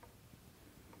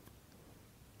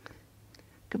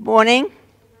Good morning.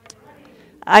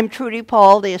 I'm Trudy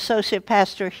Paul, the associate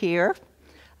pastor here.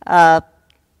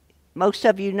 Most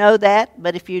of you know that,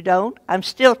 but if you don't, I'm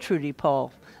still Trudy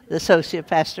Paul, the associate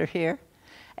pastor here.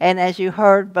 And as you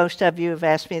heard, most of you have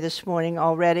asked me this morning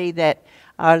already that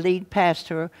our lead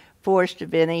pastor, Forrest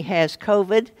Vinny, has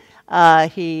COVID.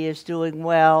 He is doing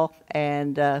well,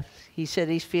 and he said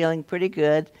he's feeling pretty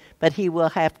good, but he will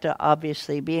have to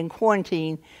obviously be in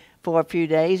quarantine for a few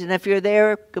days. And if you're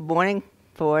there, good morning,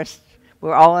 Forrest.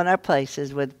 We're all in our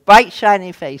places with bright,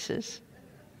 shiny faces.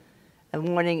 Good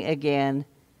morning again.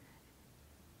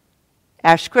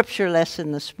 Our scripture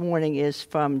lesson this morning is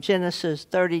from Genesis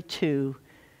 32,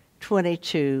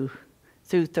 22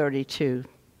 through 32.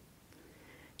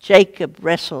 Jacob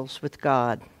wrestles with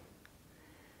God.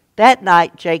 That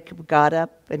night Jacob got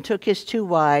up and took his 2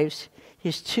 wives,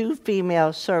 his 2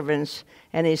 female servants,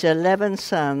 and his 11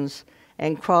 sons,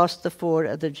 and crossed the ford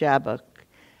of the Jabbok.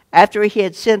 After he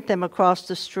had sent them across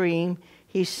the stream,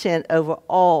 he sent over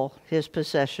all his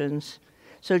possessions.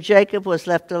 So Jacob was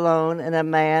left alone, and a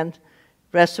man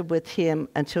wrestled with him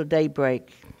until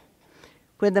daybreak.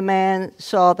 When the man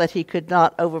saw that he could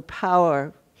not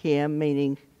overpower him,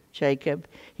 meaning Jacob,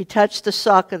 he touched the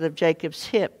socket of Jacob's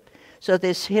hip, so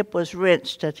this hip was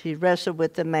wrenched as he wrestled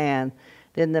with the man.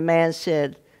 Then the man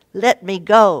said, "Let me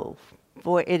go,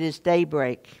 for it is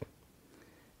daybreak."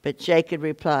 But Jacob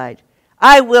replied,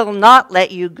 "I will not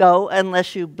let you go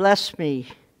unless you bless me."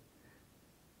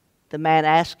 The man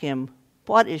asked him,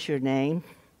 "What is your name?"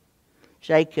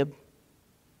 Jacob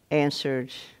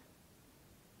answered.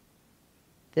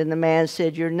 Then the man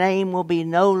said, "Your name will be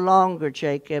no longer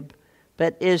Jacob,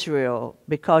 but Israel,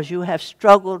 because you have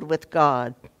struggled with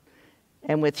God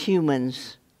and with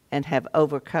humans and have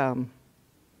overcome."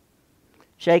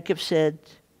 Jacob said,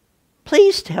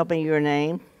 "Please tell me your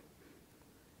name."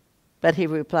 But he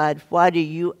replied, "Why do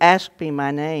you ask me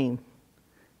my name?"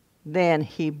 Then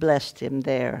he blessed him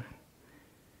there.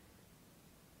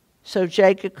 So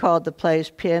Jacob called the place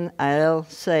Peniel,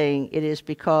 saying, "It is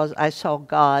because I saw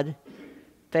God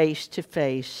face to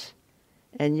face,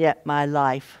 and yet my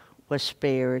life was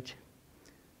spared."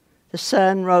 The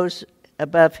sun rose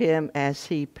above him as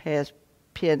he passed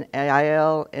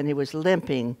Peniel, and he was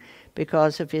limping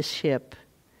because of his hip.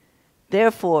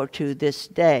 Therefore, to this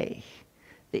day,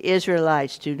 the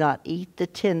Israelites do not eat the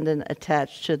tendon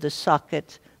attached to the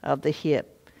socket of the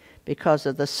hip, because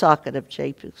of the socket of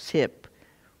Jacob's hip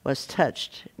was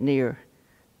touched near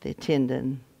the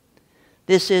tendon.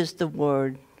 This is the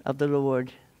word of the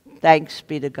Lord. Thanks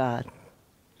be to God.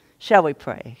 Shall we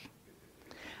pray?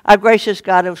 Our gracious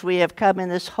God, as we have come in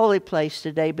this holy place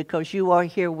today because you are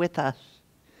here with us,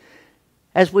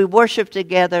 as we worship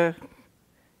together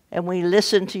and we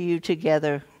listen to you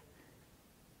together,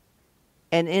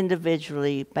 and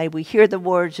individually, may we hear the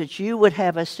words that you would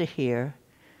have us to hear.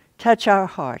 Touch our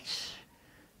hearts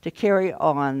to carry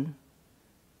on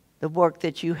the work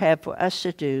that you have for us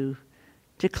to do,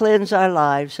 to cleanse our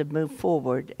lives and move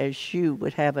forward as you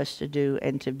would have us to do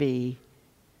and to be.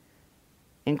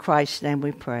 In Christ's name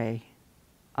we pray.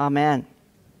 Amen.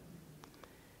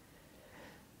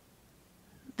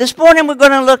 This morning we're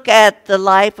going to look at the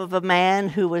life of a man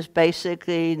who was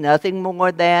basically nothing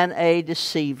more than a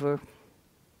deceiver.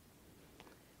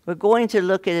 We're going to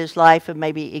look at his life and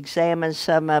maybe examine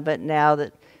some of it now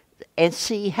and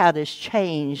see how it has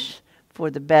changed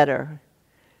for the better.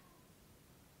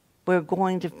 We're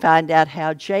going to find out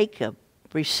how Jacob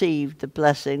received the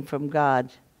blessing from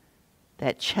God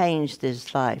that changed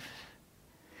his life.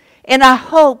 And I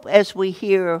hope as we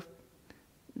hear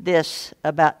this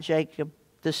about Jacob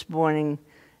this morning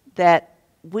that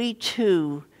we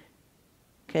too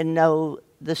can know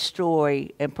the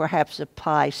story and perhaps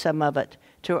apply some of it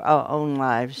to our own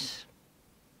lives.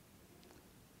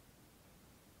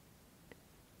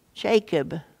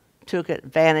 Jacob took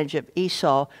advantage of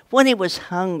Esau when he was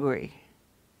hungry.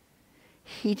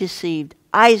 He deceived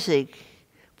Isaac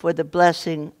for the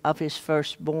blessing of his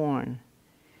firstborn.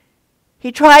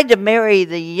 He tried to marry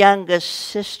the youngest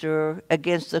sister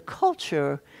against the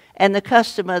culture and the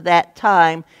custom of that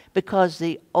time because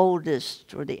the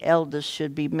oldest or the eldest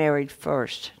should be married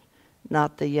first,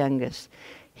 not the youngest.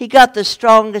 He got the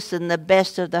strongest and the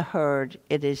best of the herd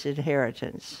in his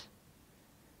inheritance.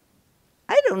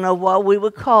 I don't know what we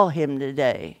would call him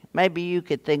today. Maybe you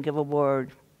could think of a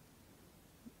word.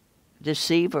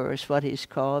 Deceiver is what he's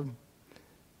called.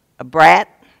 A brat.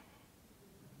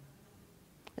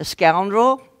 A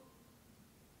scoundrel.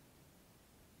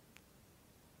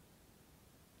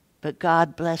 But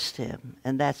God blessed him,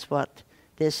 and that's what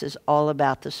this is all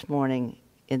about this morning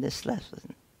in this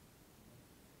lesson.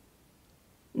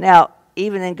 Now,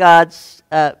 even in God's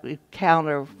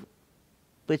encounter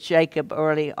with Jacob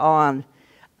early on,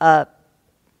 God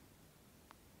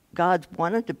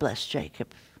wanted to bless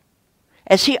Jacob.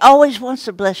 As he always wants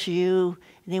to bless you,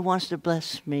 and he wants to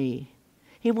bless me.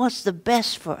 He wants the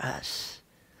best for us,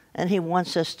 and he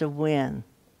wants us to win.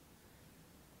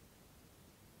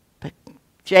 But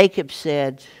Jacob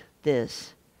said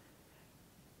this: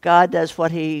 God does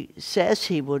what he says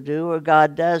he will do, or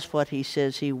God does what he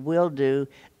says he will do,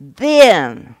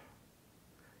 then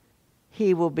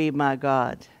he will be my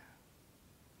God.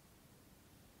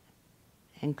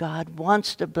 And God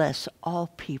wants to bless all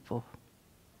people.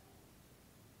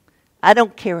 I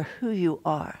don't care who you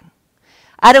are.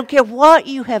 I don't care what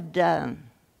you have done,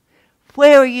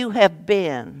 where you have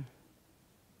been.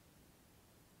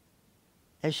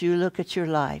 As you look at your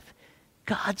life,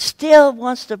 God still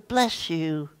wants to bless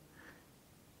you.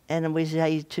 And we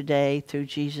say today, through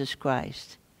Jesus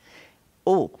Christ.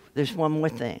 Oh, there's one more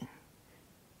thing.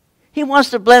 He wants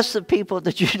to bless the people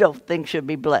that you don't think should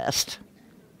be blessed.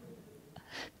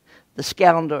 The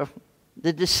scoundrel,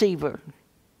 the deceiver,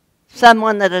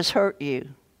 someone that has hurt you,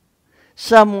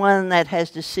 someone that has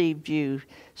deceived you,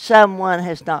 someone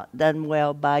has not done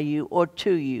well by you or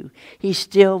to you. He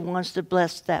still wants to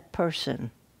bless that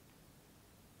person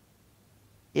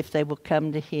if they will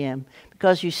come to him.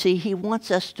 Because you see, he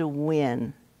wants us to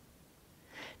win.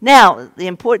 Now, the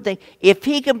important thing, if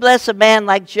he can bless a man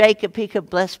like Jacob, he can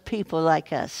bless people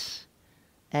like us.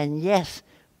 And yes,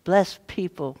 bless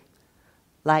people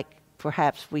like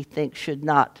perhaps we think should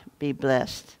not be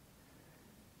blessed.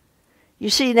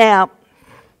 You see now,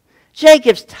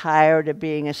 Jacob's tired of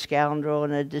being a scoundrel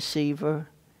and a deceiver.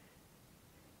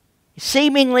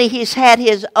 Seemingly he's had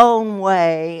his own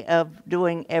way of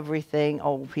doing everything.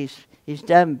 Oh, he's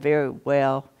done very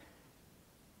well.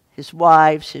 His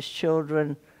wives, his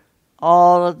children,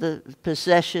 all of the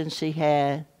possessions he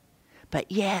had.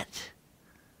 But yet,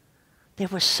 there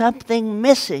was something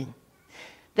missing.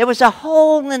 There was a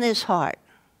hole in his heart.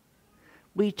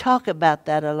 We talk about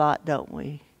that a lot, don't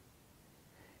we?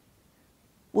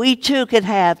 We too can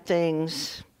have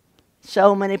things,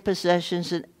 so many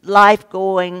possessions, and life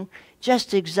going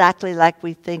just exactly like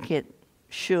we think it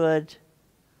should.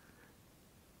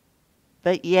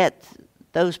 But yet,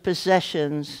 those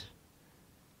possessions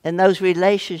and those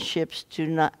relationships do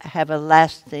not have a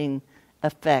lasting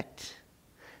effect.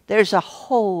 There's a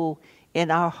hole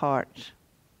in our heart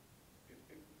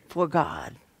for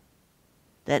God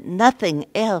that nothing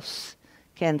else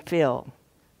can fill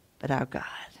but our God.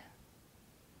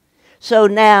 So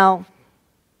now,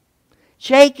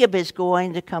 Jacob is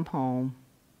going to come home.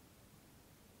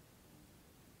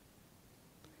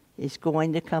 He's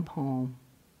going to come home.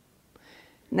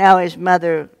 Now his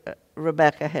mother,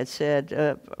 Rebecca, had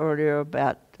said earlier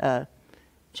about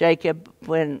Jacob,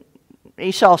 when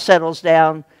Esau settles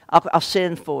down, I'll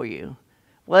send for you.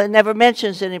 Well, it never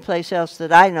mentions any place else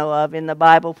that I know of in the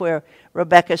Bible where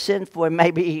Rebecca sent for him.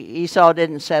 Maybe Esau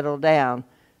didn't settle down.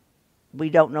 We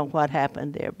don't know what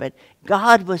happened there. But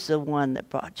God was the one that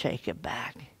brought Jacob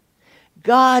back.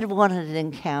 God wanted an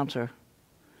encounter.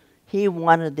 He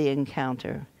wanted the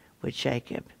encounter with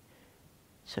Jacob.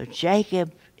 So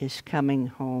Jacob is coming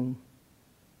home.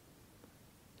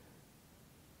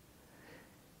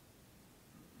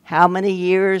 How many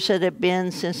years had it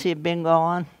been since he had been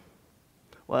gone?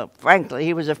 Well, frankly,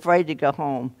 he was afraid to go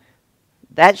home.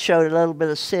 That showed a little bit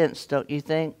of sense, don't you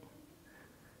think?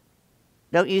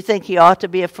 Don't you think he ought to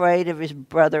be afraid of his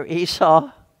brother Esau?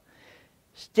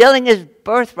 Stealing his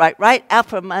birthright right out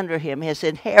from under him, his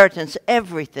inheritance,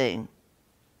 everything.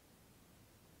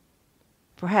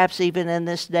 Perhaps even in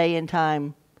this day and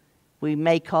time, we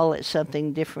may call it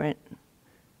something different.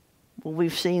 Well,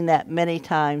 we've seen that many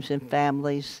times in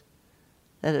families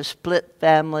that have split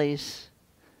families.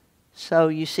 So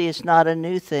you see, it's not a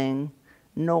new thing,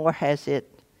 nor has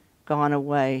it gone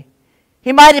away.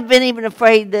 He might have been even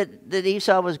afraid that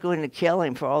Esau was going to kill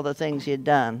him for all the things he had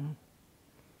done.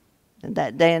 In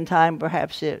that day and time,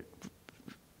 perhaps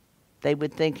they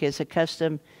would think as a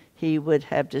custom he would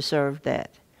have deserved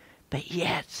that. But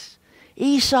yet,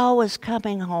 Esau was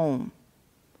coming home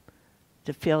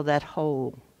to fill that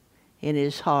hole in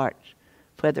his heart,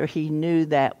 whether he knew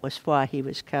that was why he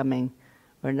was coming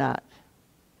or not.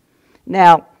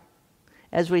 Now,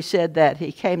 as we said that,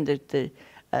 he came to the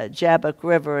Jabbok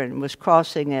River and was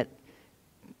crossing it.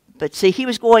 But see, he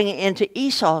was going into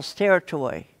Esau's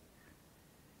territory.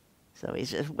 So he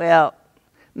says, well,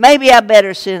 maybe I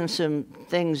better send some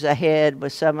things ahead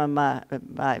with some of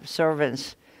my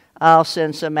servants. I'll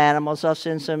send some animals. I'll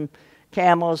send some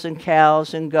camels and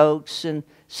cows and goats and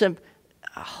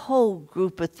a whole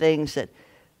group of things that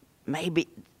maybe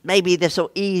maybe this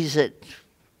will ease it,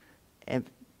 and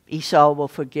Esau will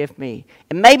forgive me.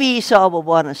 And maybe Esau will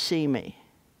want to see me.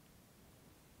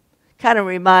 Kind of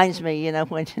reminds me,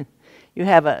 when you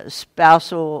have a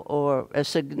spousal or a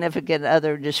significant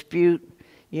other dispute,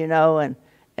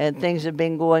 and things have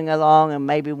been going along, and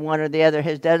maybe one or the other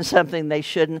has done something they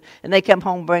shouldn't, and they come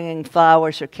home bringing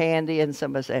flowers or candy, and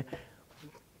somebody say,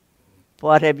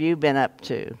 "What have you been up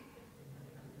to?"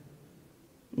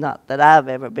 Not that I've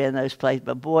ever been in those places,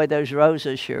 but boy, those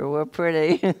roses sure were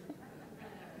pretty.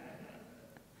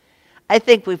 I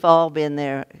think we've all been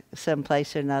there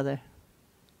someplace or another.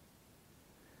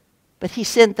 But he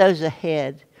sent those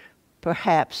ahead,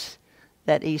 perhaps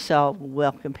that Esau will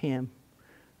welcome him.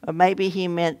 Or maybe he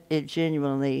meant it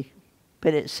genuinely,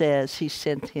 but it says he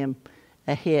sent him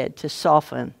ahead to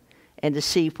soften and to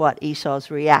see what Esau's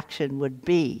reaction would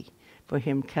be for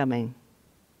him coming.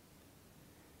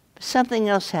 But something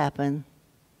else happened.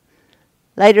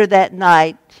 Later that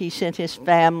night, he sent his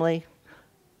family,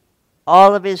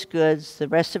 all of his goods, the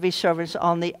rest of his servants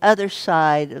on the other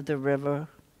side of the river.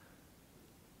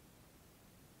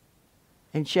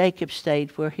 And Jacob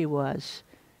stayed where he was.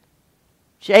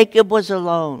 Jacob was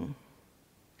alone,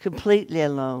 completely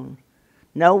alone.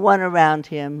 No one around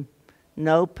him,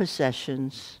 no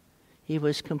possessions. He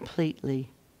was completely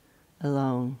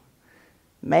alone.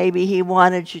 Maybe he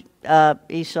wanted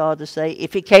Esau to say,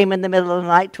 if he came in the middle of the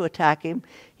night to attack him,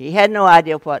 he had no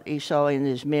idea what Esau and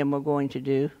his men were going to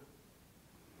do.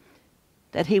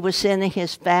 That he was sending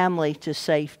his family to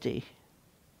safety.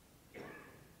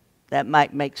 That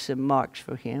might make some marks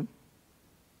for him.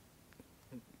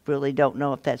 Really don't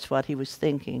know if that's what he was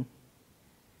thinking.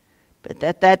 But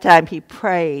at that time he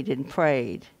prayed and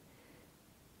prayed.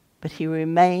 But he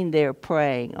remained there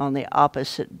praying on the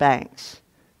opposite banks,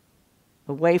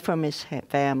 away from his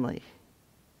family.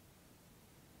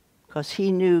 Because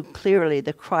he knew clearly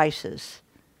the crisis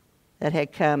that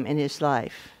had come in his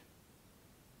life.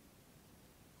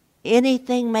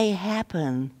 Anything may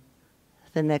happen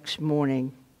the next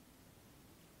morning.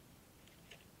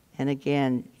 And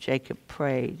again, Jacob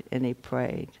prayed and he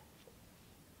prayed.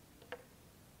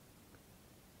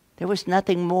 There was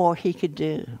nothing more he could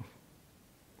do.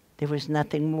 There was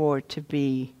nothing more to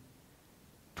be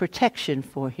protection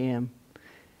for him.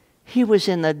 He was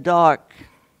in the dark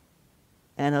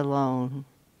and alone.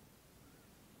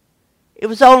 It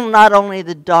was not only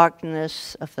the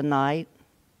darkness of the night,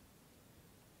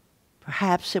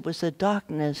 perhaps it was the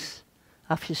darkness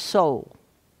of his soul.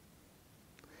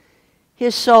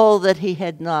 His soul that he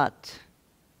had not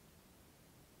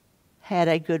had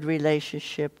a good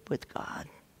relationship with God.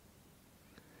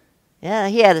 Yeah,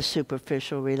 he had a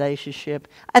superficial relationship.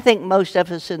 I think most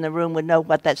of us in the room would know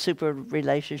what that super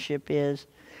relationship is.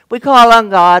 We call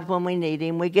on God when we need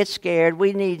him. We get scared.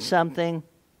 We need something.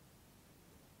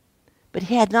 But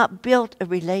he had not built a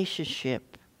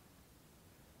relationship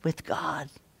with God.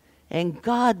 And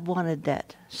God wanted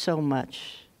that so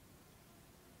much.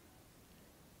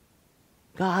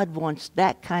 God wants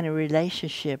that kind of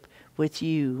relationship with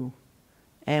you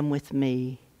and with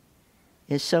me.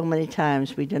 And so many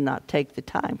times we do not take the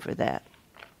time for that.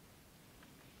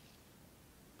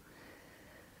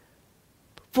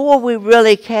 Before we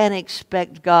really can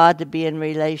expect God to be in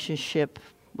relationship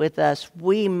with us,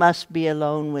 we must be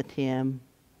alone with him.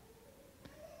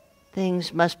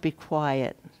 Things must be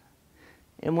quiet.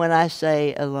 And when I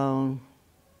say alone,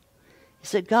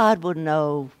 it's that God will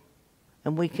know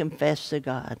and we confess to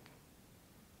God.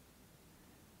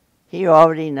 He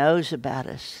already knows about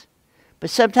us. But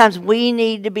sometimes we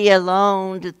need to be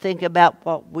alone to think about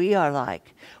what we are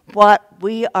like, what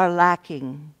we are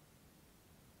lacking,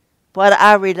 what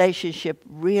our relationship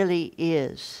really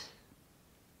is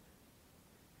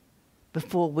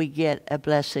before we get a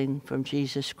blessing from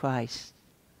Jesus Christ.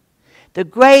 The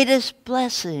greatest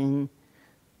blessing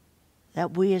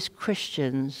that we as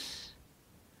Christians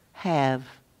have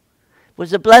was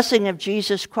the blessing of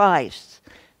Jesus Christ,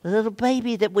 the little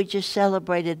baby that we just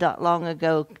celebrated not long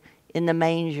ago in the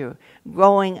manger,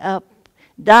 growing up,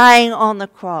 dying on the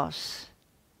cross,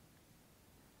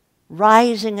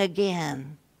 rising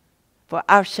again for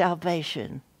our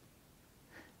salvation,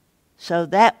 so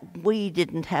that we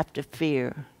didn't have to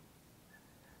fear,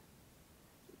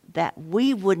 that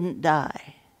we wouldn't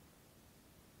die.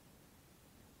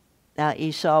 Now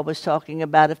Esau was talking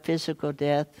about a physical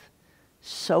death,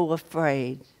 so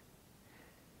afraid.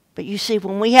 But you see,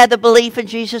 when we have the belief in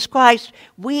Jesus Christ,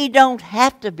 we don't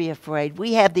have to be afraid.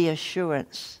 We have the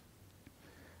assurance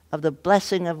of the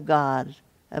blessing of God,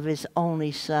 of his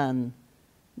only Son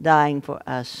dying for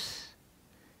us.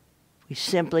 We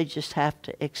simply just have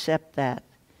to accept that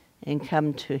and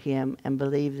come to him and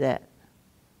believe that.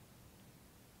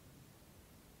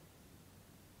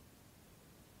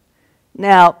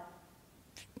 Now,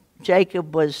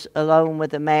 Jacob was alone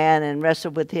with the man and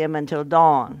wrestled with him until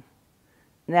dawn.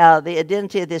 Now, the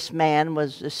identity of this man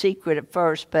was a secret at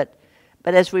first, but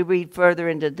as we read further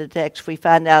into the text, we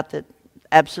find out that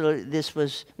absolutely this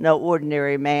was no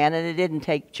ordinary man, and it didn't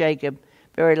take Jacob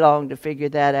very long to figure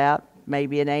that out,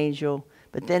 maybe an angel.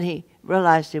 But then he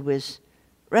realized he was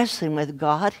wrestling with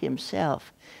God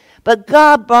himself. But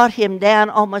God brought him down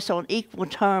almost on equal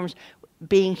terms,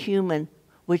 being human,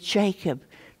 with Jacob,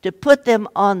 to put them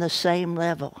on the same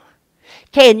level.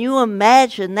 Can you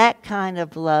imagine that kind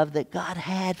of love that God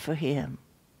had for him?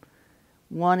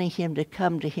 Wanting him to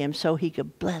come to him so he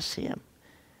could bless him,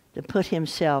 to put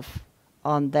himself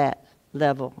on that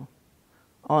level,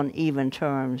 on even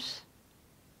terms.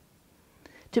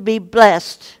 To be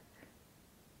blessed,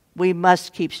 we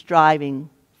must keep striving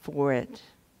for it.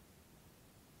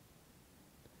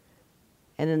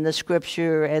 And in the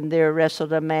scripture, and there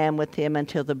wrestled a man with him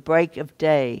until the break of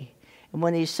day. And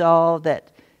when he saw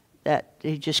that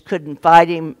he just couldn't fight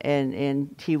him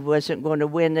and he wasn't going to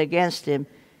win against him,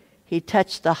 he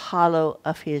touched the hollow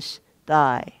of his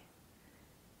thigh.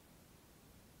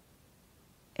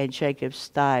 And Jacob's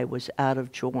thigh was out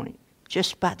of joint,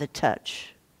 just by the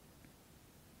touch.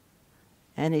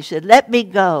 And he said, "Let me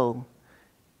go,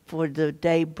 for the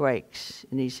day breaks."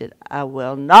 And he said, "I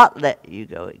will not let you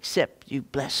go, except you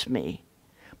bless me."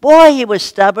 Boy, he was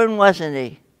stubborn, wasn't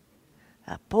he?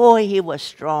 Boy, he was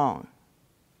strong.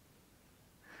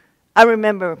 I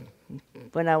remember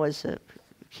when I was a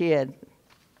kid,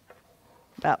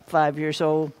 about 5 years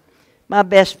old, my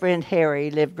best friend Harry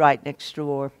lived right next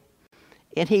door.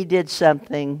 And he did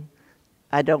something,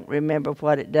 I don't remember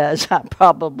what it does. I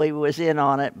probably was in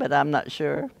on it, but I'm not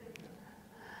sure.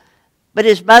 But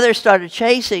his mother started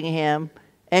chasing him,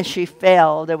 and she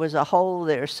fell. There was a hole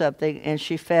there or something, and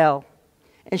she fell.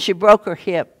 And she broke her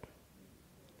hip.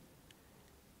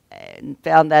 And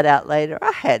found that out later.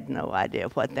 I had no idea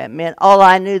what that meant. All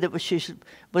I knew that was she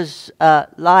was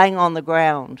lying on the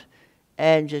ground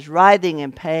and just writhing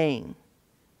in pain.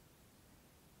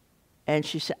 And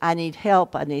she said, "I need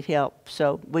help, I need help."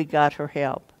 So we got her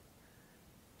help.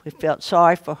 We felt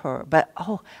sorry for her. But,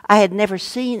 I had never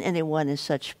seen anyone in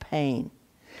such pain.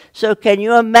 So can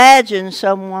you imagine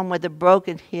someone with a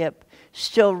broken hip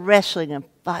still wrestling and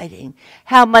fighting?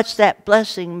 How much that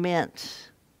blessing meant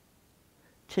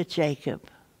to Jacob.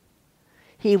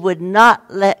 He would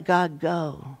not let God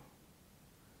go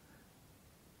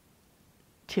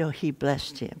till he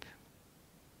blessed him.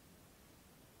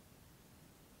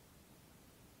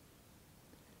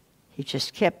 He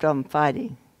just kept on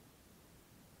fighting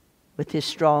with his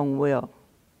strong will.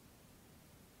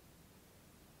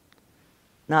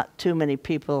 Not too many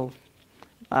people,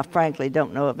 I frankly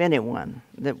don't know of anyone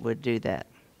that would do that.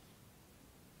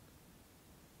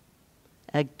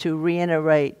 To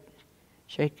reiterate,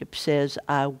 Jacob says,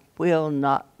 "I will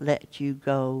not let you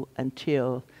go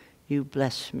until you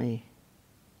bless me."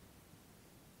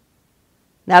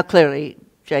 Now clearly,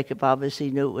 Jacob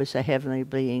obviously knew it was a heavenly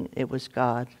being. It was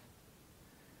God.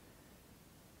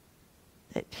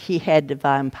 That he had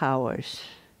divine powers.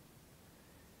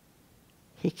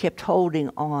 He kept holding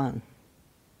on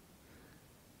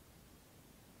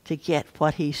to get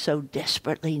what he so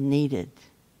desperately needed.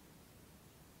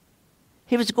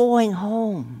 He was going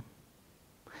home.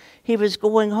 He was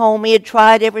going home. He had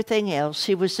tried everything else.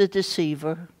 He was a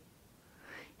deceiver.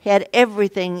 He had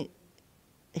everything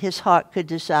his heart could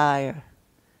desire,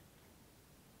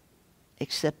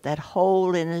 except that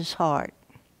hole in his heart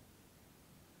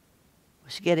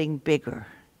was getting bigger.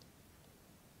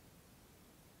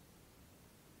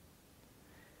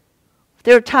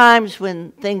 There are times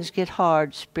when things get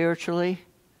hard spiritually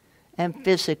and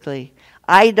physically.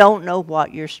 I don't know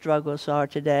what your struggles are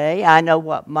today. I know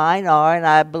what mine are, and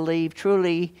I believe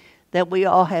truly that we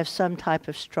all have some type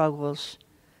of struggles,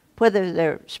 whether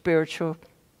they're spiritual,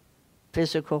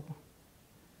 physical.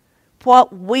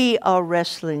 What we are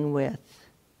wrestling with.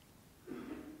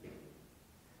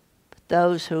 But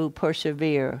those who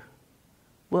persevere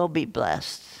will be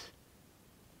blessed.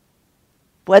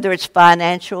 Whether it's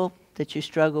financial that you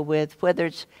struggle with, whether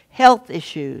it's health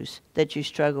issues that you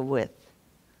struggle with,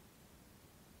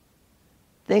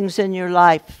 things in your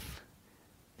life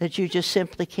that you just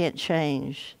simply can't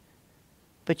change,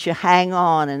 but you hang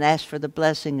on and ask for the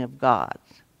blessing of God.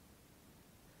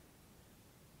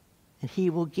 And he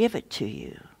will give it to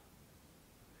you.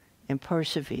 And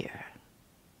persevere.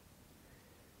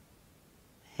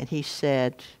 And he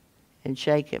said, and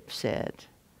Jacob said,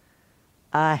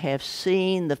 "I have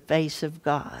seen the face of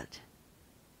God,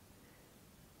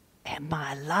 and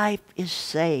my life is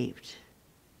saved."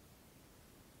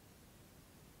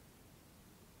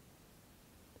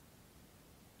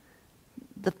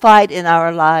 the fight in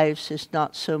our lives is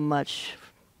not so much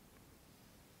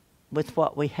with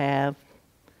what we have,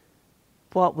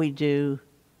 what we do,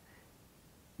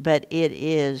 but it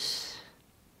is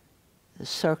the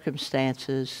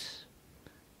circumstances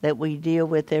that we deal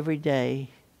with every day,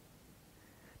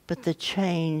 but the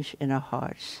change in our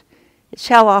hearts. It's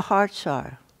how our hearts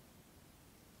are.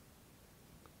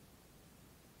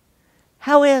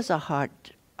 How is our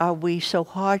heart? Are we so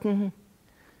hardened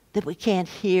that we can't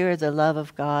hear the love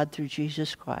of God through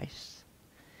Jesus Christ?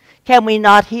 Can we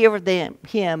not hear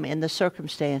Him in the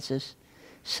circumstances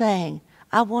saying,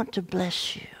 I want to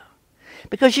bless you?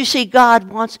 Because you see, God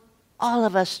wants all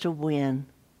of us to win.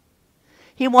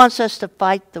 He wants us to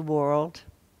fight the world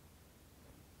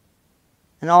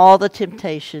and all the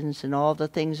temptations and all the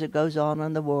things that goes on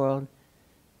in the world.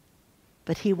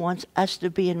 But He wants us to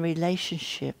be in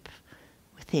relationship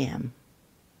with Him.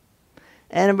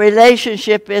 And a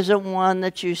relationship isn't one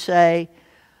that you say,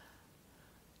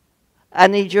 I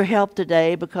need your help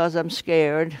today because I'm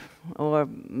scared, or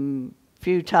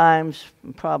few times,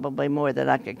 probably more than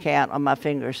I could count on my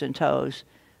fingers and toes.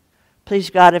 Please,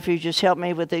 God, if you just help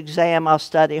me with the exam, I'll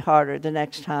study harder the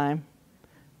next time.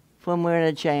 When we're in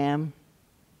a jam.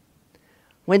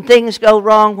 When things go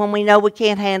wrong, when we know we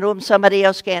can't handle them, somebody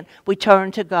else can, we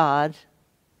turn to God.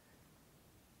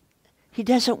 He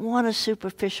doesn't want a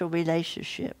superficial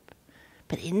relationship,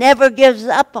 but He never gives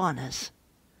up on us.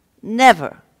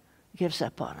 Never gives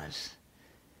up on us.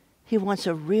 He wants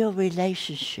a real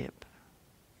relationship.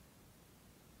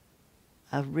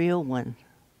 A real one.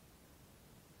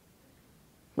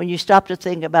 When you stop to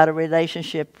think about a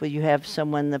relationship where you have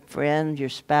someone, a friend, your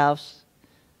spouse,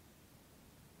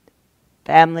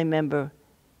 family member,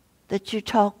 that you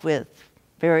talk with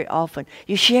very often.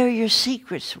 You share your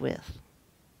secrets with.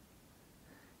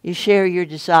 You share your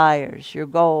desires, your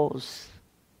goals.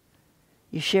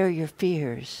 You share your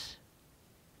fears.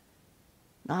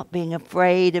 Not being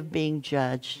afraid of being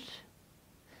judged.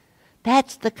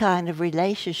 That's the kind of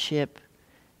relationship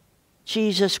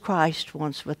Jesus Christ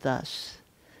wants with us.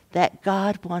 That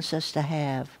God wants us to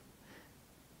have.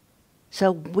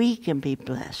 So we can be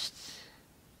blessed.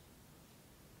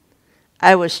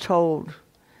 I was told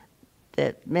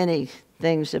that many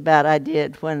things about I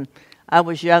did when I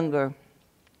was younger.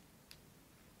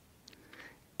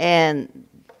 And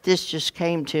this just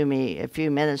came to me a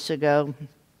few minutes ago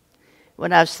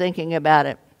when I was thinking about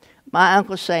it. My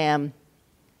Uncle Sam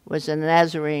was a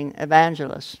Nazarene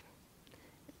evangelist.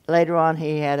 Later on,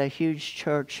 he had a huge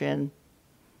church in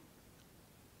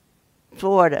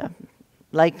Florida,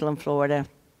 Lakeland, Florida.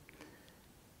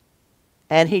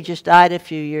 And he just died a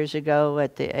few years ago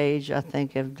at the age, I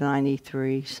think, of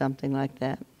 93, something like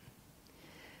that.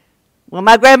 Well,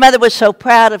 my grandmother was so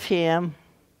proud of him.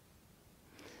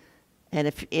 And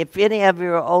if any of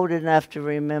you are old enough to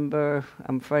remember,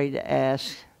 I'm afraid to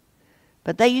ask,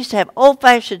 but they used to have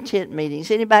old-fashioned tent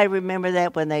meetings. Anybody remember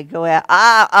that when they go out?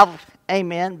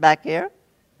 Amen, back here.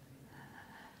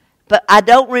 But I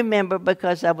don't remember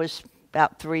because I was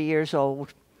about 3 years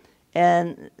old.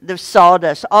 And the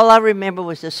sawdust. All I remember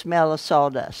was the smell of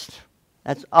sawdust.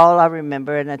 That's all I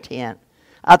remember in a tent.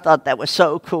 I thought that was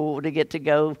so cool to get to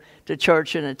go to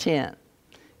church in a tent.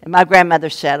 And my grandmother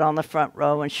sat on the front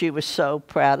row, and she was so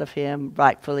proud of him,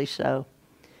 rightfully so.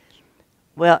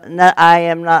 Well, no, I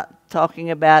am not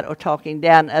talking about or talking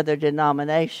down other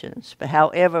denominations. But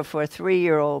however, for a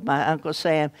 3-year-old, my Uncle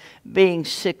Sam, being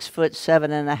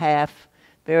 6'7.5",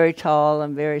 very tall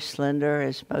and very slender,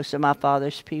 as most of my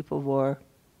father's people were,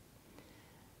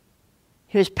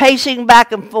 he was pacing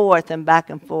back and forth and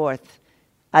back and forth.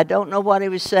 I don't know what he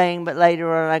was saying, but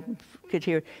later on I could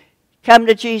hear, come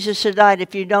to Jesus tonight.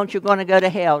 If you don't, you're going to go to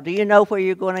hell. Do you know where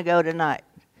you're going to go tonight?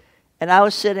 And I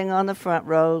was sitting on the front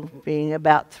row, being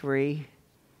about 3.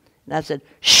 And I said,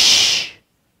 shh,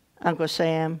 Uncle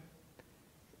Sam,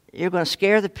 you're going to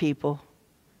scare the people.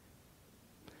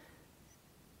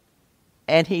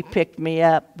 And he picked me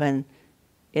up and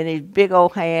in his big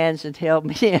old hands and held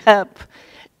me up.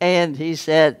 And he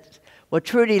said, well,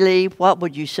 Trudy Lee, what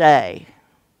would you say?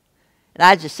 And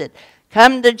I just said,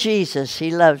 come to Jesus.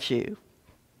 He loves you.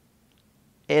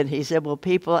 And he said, well,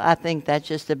 people, I think that's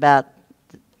just about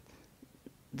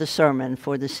the sermon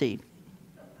for the seed.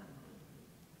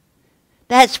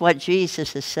 That's what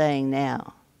Jesus is saying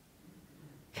now.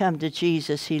 Come to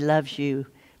Jesus. He loves you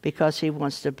because He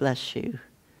wants to bless you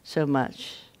so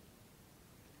much.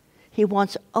 He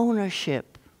wants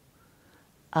ownership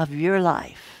of your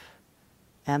life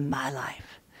and my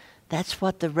life. That's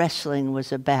what the wrestling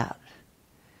was about.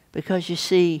 Because you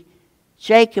see,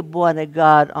 Jacob wanted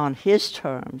God on his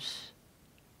terms.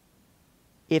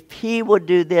 if he would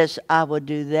do this, I would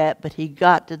do that. But he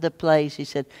got to the place, he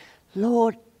said,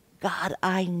 Lord God,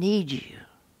 I need you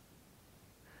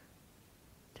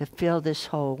to fill this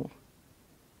hole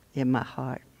in my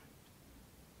heart.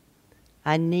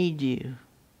 I need you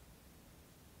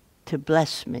to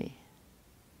bless me.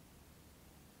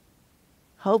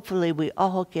 Hopefully we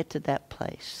all get to that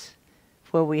place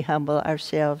where we humble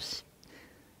ourselves.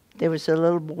 There was a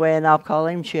little boy, and I'll call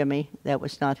him Jimmy. That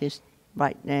was not his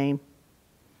right name.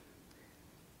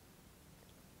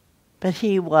 But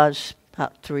he was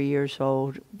about 3 years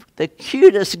old. The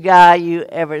cutest guy you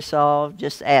ever saw.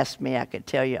 Just ask me, I could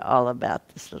tell you all about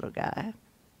this little guy.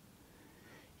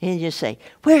 And you say,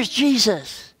 where's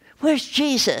Jesus? Where's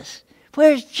Jesus?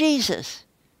 Where's Jesus?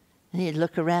 And he'd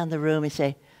look around the room and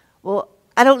say, well,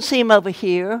 I don't see him over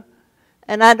here.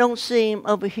 And I don't see him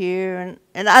over here.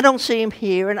 And I don't see him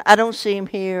here. And I don't see him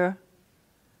here.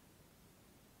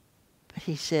 But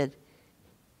he said,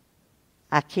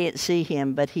 I can't see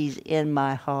him, but he's in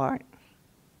my heart.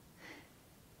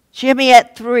 Jimmy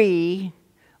at 3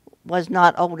 was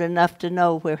not old enough to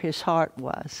know where his heart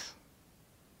was.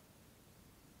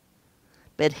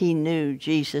 But he knew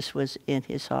Jesus was in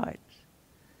his heart.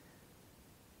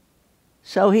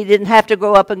 So he didn't have to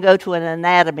grow up and go to an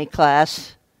anatomy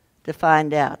class to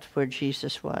find out where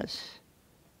Jesus was.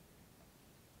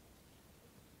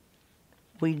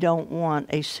 We don't want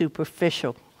a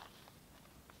superficial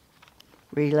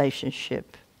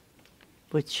relationship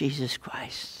with Jesus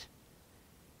Christ.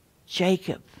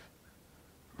 Jacob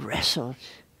wrestled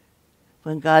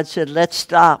when God said, let's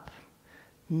stop.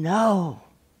 No.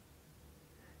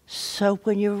 So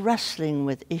when you're wrestling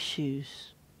with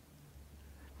issues,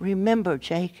 remember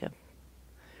Jacob.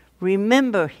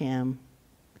 Remember him,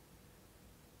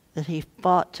 that he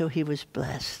fought till he was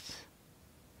blessed.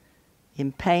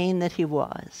 In pain that he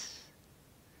was.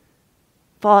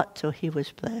 Fought till he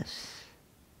was blessed.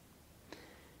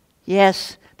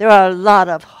 Yes, there are a lot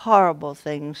of horrible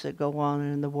things that go on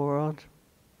in the world.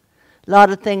 A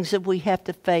lot of things that we have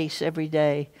to face every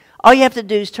day. All you have to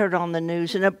do is turn on the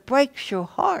news, and it breaks your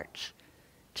heart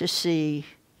to see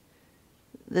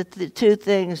that the two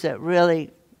things that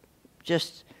really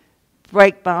just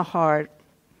break my heart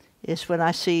is when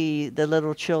I see the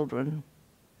little children,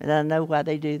 and I know why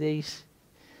they do these,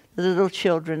 the little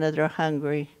children that are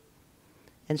hungry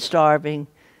and starving,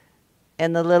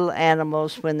 and the little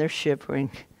animals when they're shivering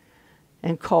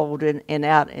and cold and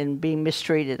out and being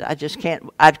mistreated.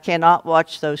 I cannot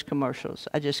watch those commercials.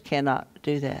 I just cannot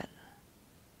do that.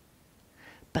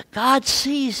 But God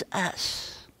sees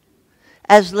us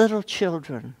as little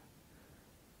children,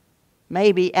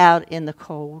 maybe out in the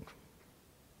cold,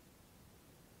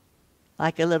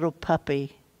 like a little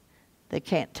puppy that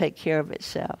can't take care of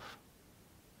itself.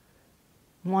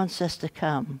 Wants us to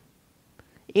come.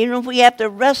 Even if we have to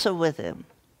wrestle with him,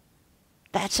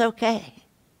 that's okay.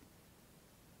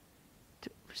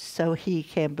 So he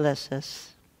can bless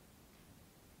us.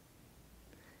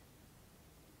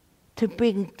 To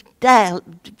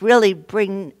really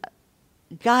bring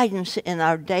guidance in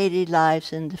our daily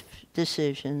lives and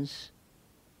decisions.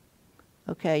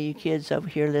 Okay, you kids over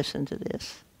here, listen to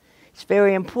this. It's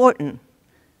very important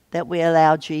that we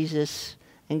allow Jesus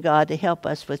and God to help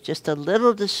us with just a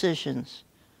little decisions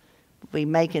we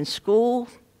make in school,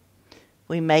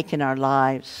 we make in our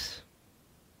lives.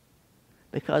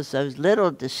 Because those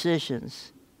little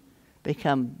decisions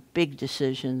become big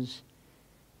decisions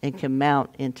and can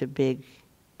mount into big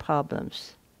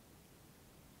problems.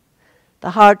 The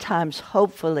hard times,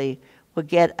 hopefully, will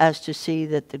get us to see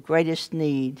that the greatest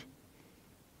need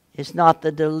is not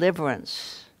the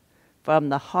deliverance from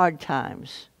the hard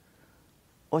times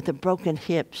or the broken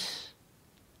hips,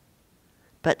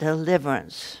 but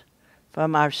deliverance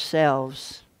from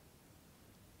ourselves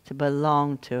to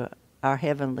belong to our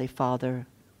Heavenly Father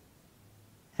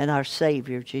and our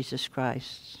Savior, Jesus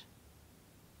Christ.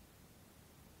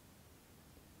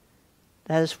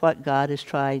 That is what God is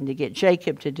trying to get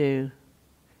Jacob to do.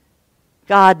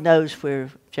 God knows where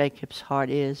Jacob's heart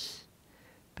is,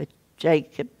 but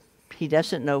Jacob, he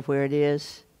doesn't know where it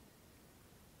is.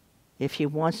 If he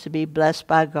wants to be blessed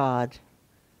by God,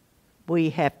 we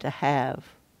have to have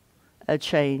a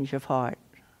change of heart.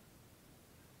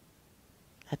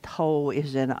 That hole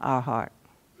is in our heart.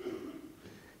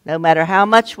 No matter how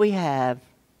much we have,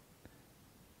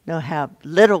 no how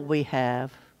little we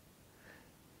have,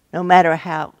 no matter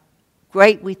how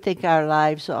great we think our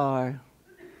lives are,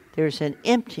 there's an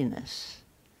emptiness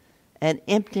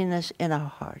in our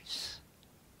hearts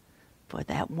for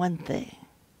that one thing,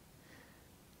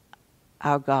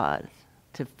 our God,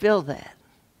 to fill that.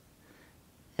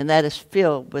 And that is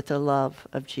filled with the love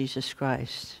of Jesus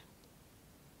Christ.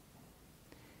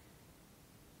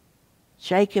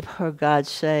 Jacob heard God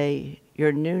say,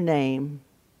 your new name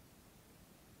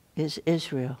is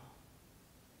Israel.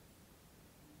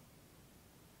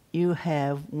 You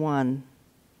have won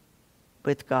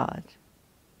with God.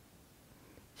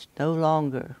 It's no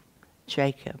longer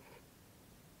Jacob,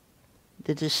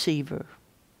 the deceiver,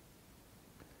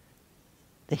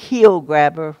 the heel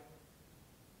grabber,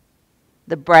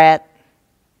 the brat.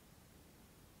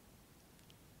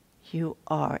 You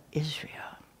are Israel.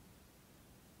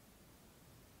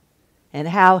 And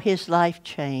how his life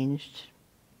changed.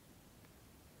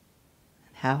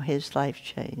 How his life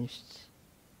changed.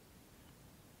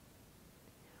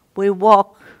 We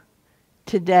walk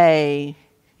today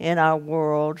in our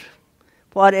world,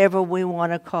 whatever we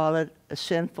want to call it, a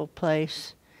sinful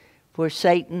place, where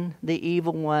Satan, the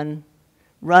evil one,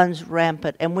 runs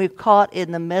rampant. And we're caught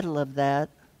in the middle of that.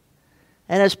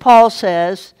 And as Paul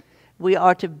says, we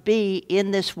are to be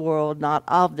in this world, not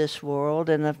of this world.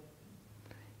 And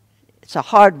it's a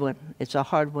hard one. It's a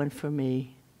hard one for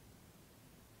me.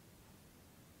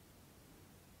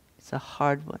 It's a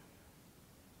hard one.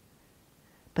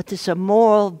 But it's a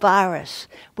moral virus.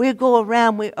 We go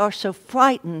around, we are so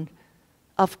frightened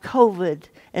of COVID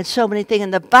and so many things,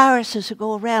 and the viruses that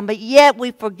go around, but yet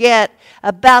we forget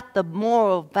about the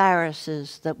moral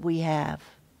viruses that we have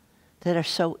that are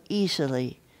so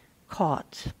easily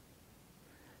caught,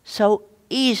 so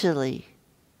easily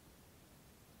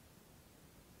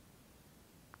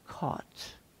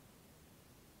caught.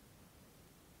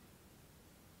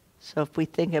 So if we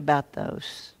think about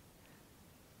those,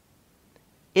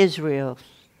 Israel's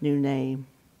new name.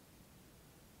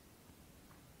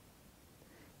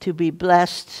 To be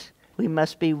blessed, we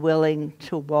must be willing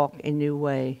to walk a new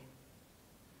way.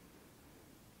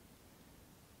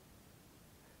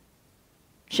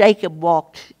 Jacob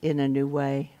walked in a new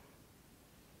way.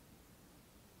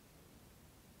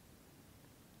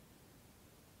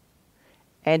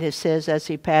 And it says, as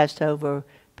he passed over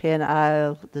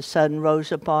Peniel, the sun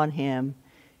rose upon him,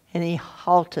 and he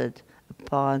halted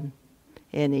upon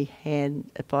any hand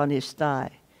upon his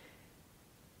thigh.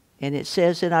 And it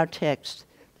says in our text,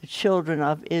 the children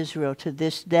of Israel to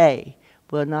this day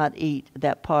will not eat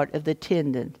that part of the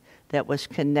tendon that was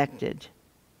connected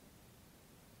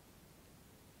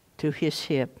to his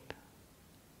hip.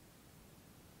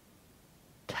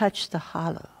 Touch the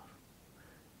hollow.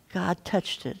 God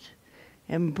touched it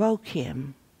and broke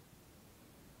him,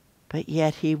 but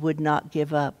yet he would not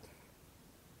give up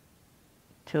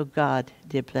till God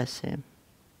did bless him.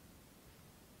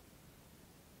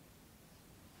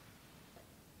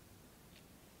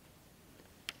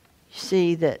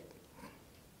 See that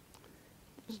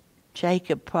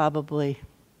Jacob probably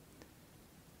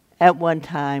at one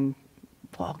time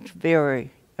walked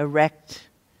very erect,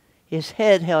 his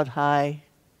head held high,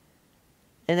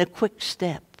 and a quick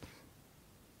step.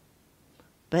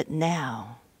 But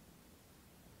now,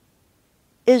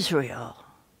 Israel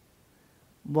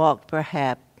walked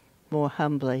perhaps more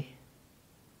humbly.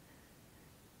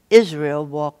 Israel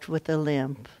walked with a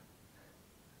limp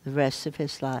the rest of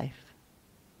his life,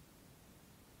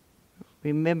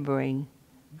 remembering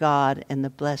God and the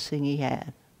blessing he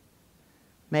had.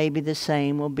 Maybe the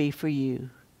same will be for you.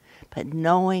 But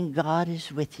knowing God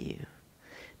is with you,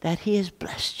 that he has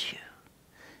blessed you,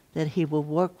 that he will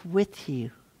work with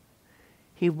you,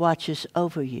 he watches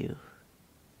over you,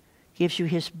 gives you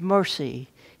his mercy,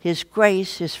 his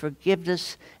grace, his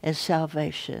forgiveness, and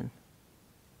salvation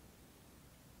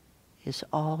is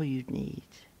all you need.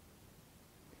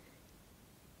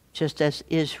 Just as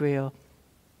Israel,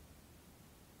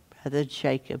 Brother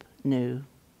Jacob, knew.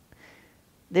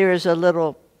 There is a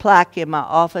little plaque in my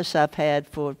office I've had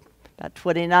for about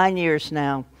 29 years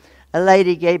now. A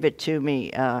lady gave it to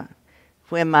me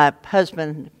when my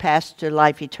husband passed to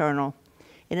life eternal.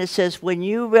 And it says, when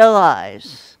you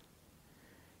realize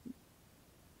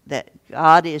that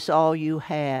God is all you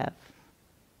have,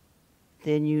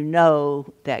 then you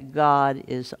know that God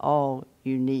is all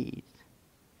you need.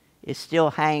 It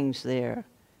still hangs there.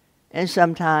 And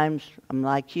sometimes, I'm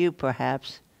like you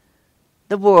perhaps,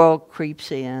 the world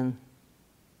creeps in.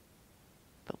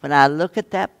 But when I look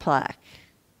at that plaque,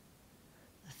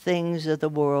 the things of the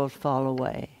world fall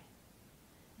away,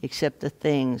 except the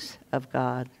things of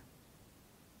God.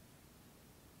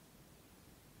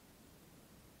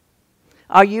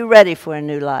 Are you ready for a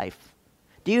new life?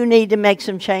 Do you need to make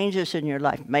some changes in your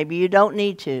life? Maybe you don't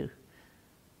need to.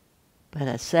 But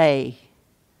I say,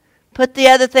 put the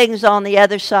other things on the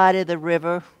other side of the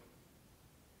river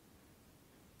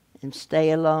and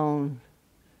stay alone.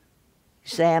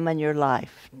 Examine your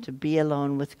life to be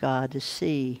alone with God, to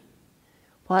see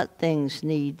what things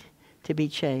need to be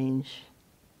changed.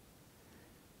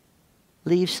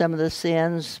 Leave some of the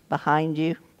sins behind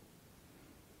you.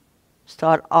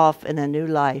 Start off in a new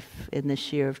life in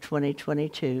this year of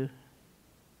 2022.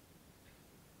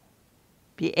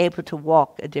 Be able to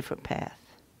walk a different path.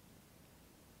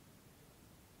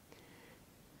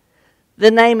 The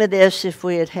name of this, if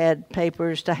we had had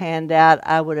papers to hand out,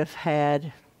 I would have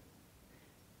had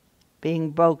being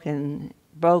broken.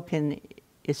 Broken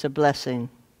is a blessing.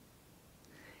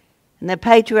 And the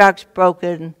patriarchs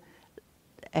broken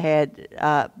had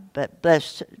but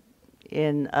blessed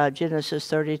in Genesis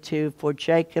 32, for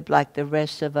Jacob, like the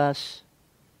rest of us,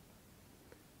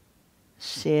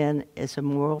 sin is a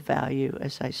moral value,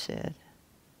 as I said,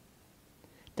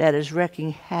 that is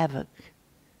wreaking havoc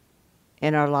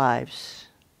in our lives.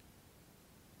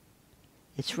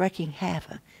 It's wreaking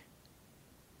havoc.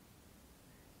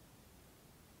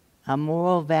 A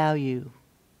moral value,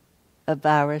 a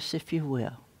virus, if you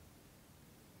will.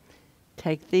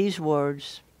 Take these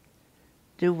words,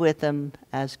 do with them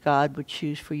as God would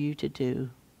choose for you to do.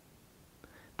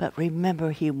 But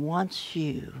remember, He wants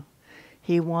you,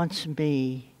 He wants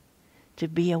me to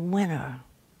be a winner,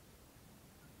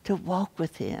 to walk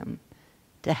with Him,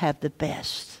 to have the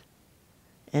best,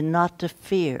 and not to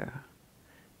fear,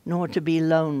 nor to be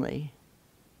lonely,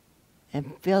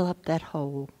 and fill up that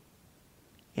hole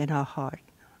in our heart.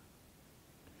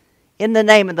 In the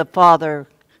name of the Father,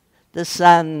 the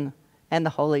Son, and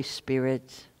the Holy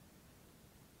Spirit.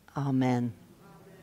 Amen.